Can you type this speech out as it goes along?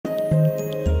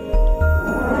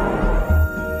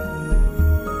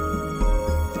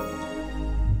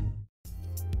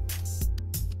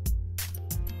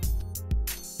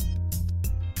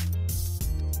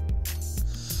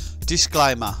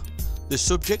Disclaimer: the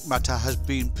subject matter has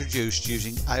been produced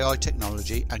using AI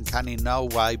technology and can in no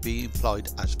way be employed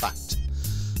as fact.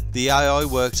 The AI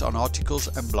works on articles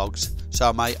and blogs,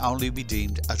 so may only be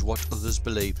deemed as what others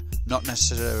believe, not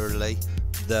necessarily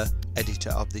the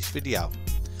editor of this video.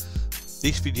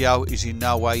 This video is in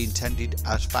no way intended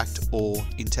as fact or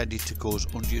intended to cause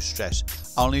undue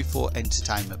stress, only for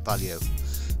entertainment value.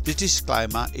 The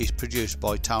disclaimer is produced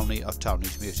by Tony of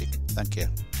Tony's Music. Thank you.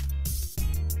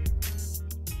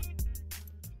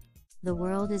 The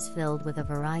world is filled with a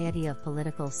variety of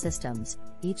political systems,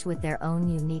 each with their own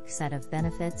unique set of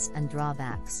benefits and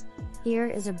drawbacks. Here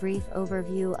is a brief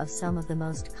overview of some of the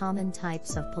most common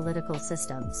types of political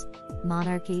systems.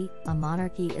 Monarchy. A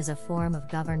monarchy is a form of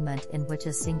government in which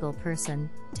a single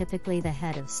person, typically the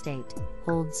head of state,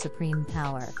 holds supreme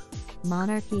power.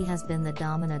 Monarchy has been the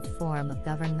dominant form of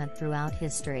government throughout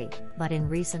history, but in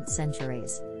recent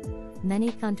centuries,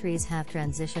 many countries have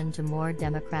transitioned to more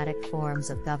democratic forms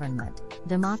of government.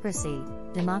 Democracy.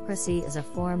 Democracy is a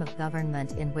form of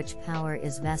government in which power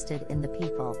is vested in the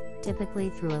people,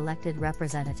 typically through elected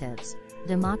representatives.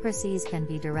 Democracies can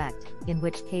be direct, in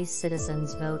which case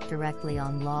citizens vote directly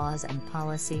on laws and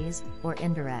policies, or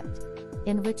indirect,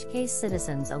 in which case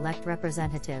citizens elect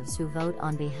representatives who vote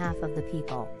on behalf of the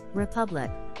people.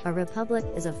 Republic. A republic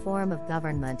is a form of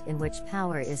government in which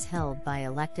power is held by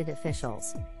elected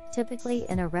officials, typically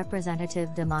in a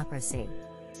representative democracy.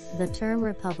 The term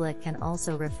republic can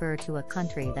also refer to a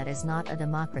country that is not a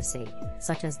democracy,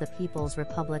 such as the People's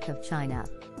Republic of China.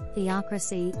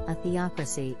 Theocracy. A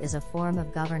theocracy is a form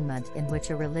of government in which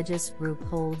a religious group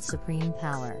holds supreme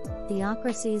power.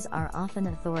 Theocracies are often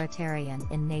authoritarian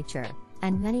in nature,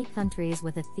 and many countries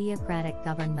with a theocratic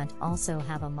government also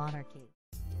have a monarchy.